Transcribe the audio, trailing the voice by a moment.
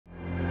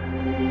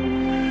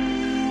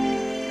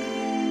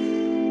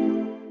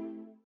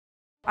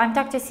I'm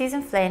Dr.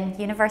 Susan Flynn,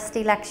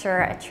 University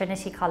Lecturer at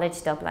Trinity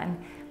College Dublin.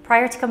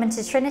 Prior to coming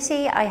to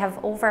Trinity, I have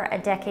over a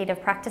decade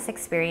of practice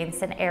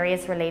experience in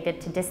areas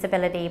related to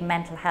disability,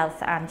 mental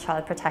health and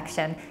child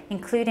protection,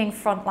 including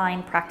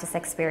frontline practice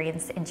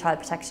experience in child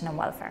protection and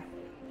welfare.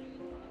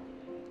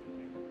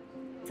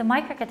 So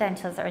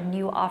micro-credentials are a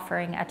new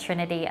offering at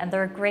Trinity, and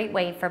they're a great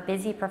way for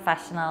busy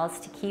professionals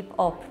to keep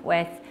up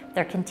with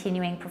their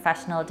continuing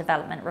professional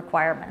development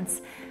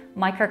requirements.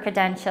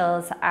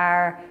 Micro-credentials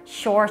are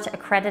short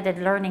accredited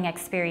learning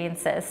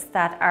experiences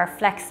that are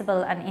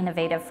flexible and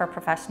innovative for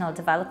professional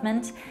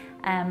development.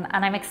 And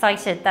I'm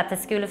excited that the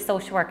School of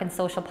Social Work and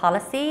Social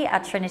Policy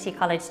at Trinity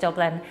College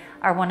Dublin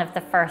are one of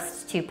the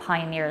first to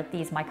pioneer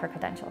these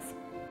micro-credentials.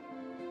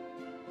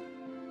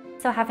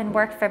 So having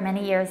worked for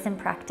many years in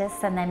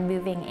practice and then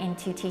moving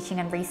into teaching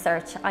and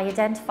research, I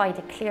identified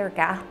a clear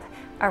gap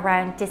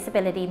around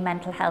disability,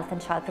 mental health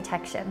and child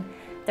protection.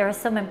 There are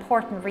some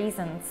important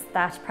reasons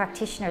that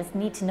practitioners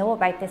need to know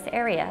about this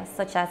area,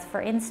 such as,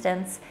 for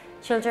instance,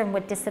 children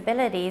with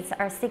disabilities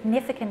are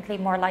significantly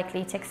more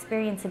likely to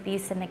experience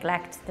abuse and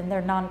neglect than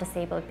their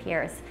non-disabled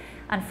peers.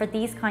 And for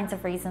these kinds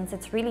of reasons,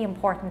 it's really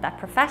important that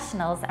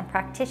professionals and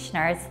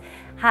practitioners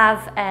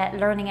have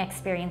learning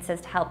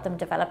experiences to help them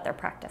develop their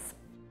practice.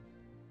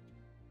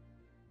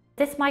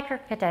 This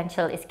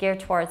micro-credential is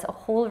geared towards a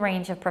whole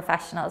range of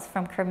professionals,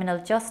 from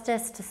criminal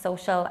justice to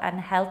social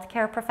and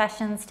healthcare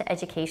professions to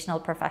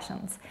educational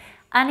professions.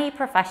 Any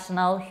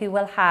professional who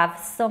will have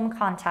some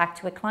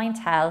contact with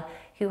clientele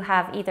who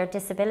have either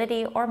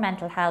disability or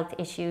mental health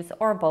issues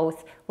or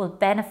both will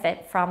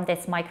benefit from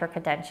this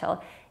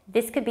micro-credential.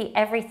 This could be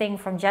everything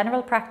from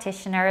general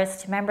practitioners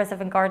to members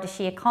of An Garda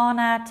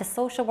Síochána to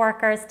social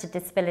workers to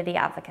disability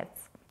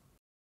advocates.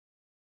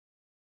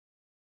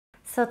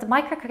 So the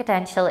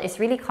micro-credential is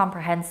really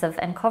comprehensive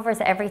and covers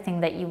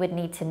everything that you would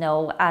need to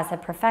know as a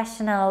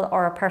professional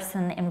or a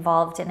person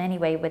involved in any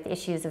way with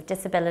issues of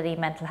disability,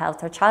 mental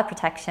health or child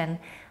protection.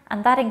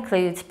 And that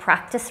includes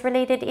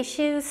practice-related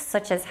issues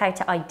such as how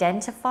to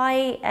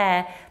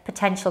identify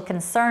potential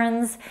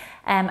concerns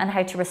and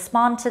how to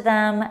respond to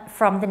them,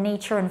 from the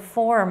nature and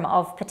form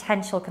of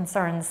potential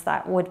concerns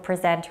that would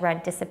present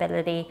around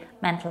disability,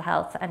 mental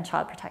health and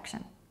child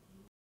protection.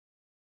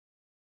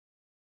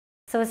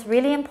 So it's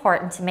really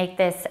important to make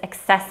this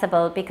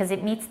accessible because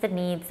it meets the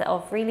needs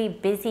of really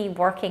busy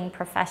working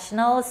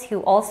professionals who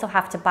also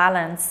have to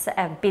balance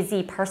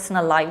busy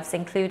personal lives,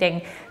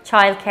 including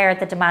childcare,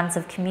 the demands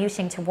of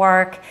commuting to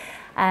work.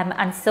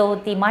 And so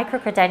the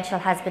micro-credential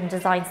has been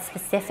designed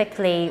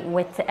specifically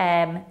with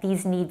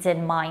these needs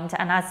in mind.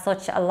 And as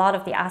such, a lot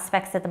of the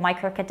aspects of the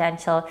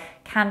micro-credential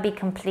can be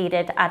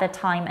completed at a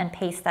time and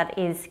pace that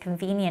is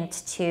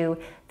convenient to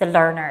the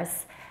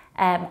learners.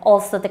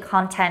 Also, the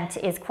content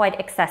is quite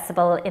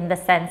accessible in the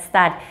sense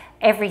that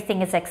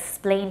everything is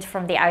explained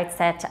from the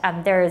outset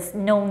and there is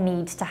no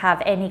need to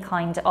have any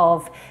kind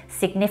of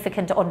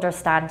significant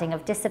understanding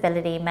of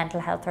disability, mental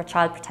health or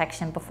child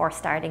protection before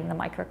starting the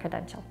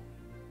micro-credential.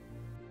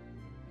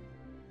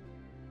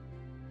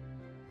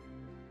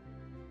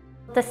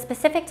 The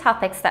specific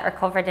topics that are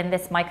covered in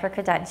this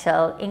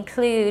micro-credential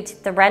include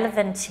the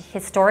relevant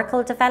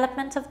historical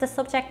development of the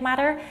subject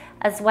matter,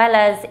 as well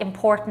as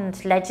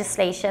important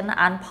legislation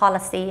and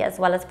policy, as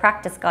well as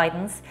practice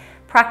guidance,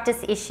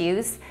 practice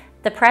issues,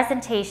 the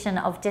presentation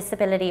of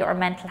disability or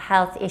mental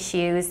health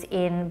issues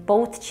in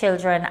both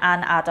children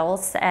and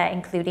adults,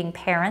 including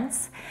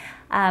parents,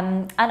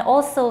 and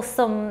also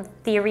some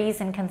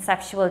theories and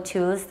conceptual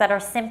tools that are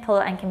simple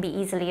and can be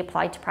easily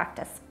applied to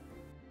practice.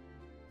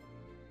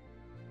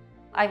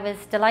 I was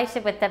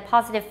delighted with the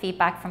positive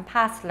feedback from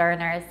past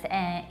learners,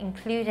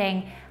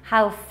 including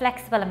how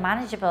flexible and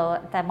manageable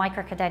the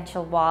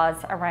micro-credential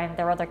was around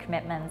their other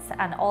commitments,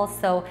 and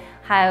also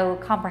how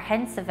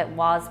comprehensive it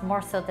was,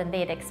 more so than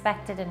they'd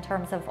expected in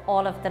terms of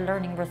all of the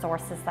learning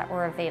resources that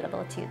were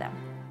available to them.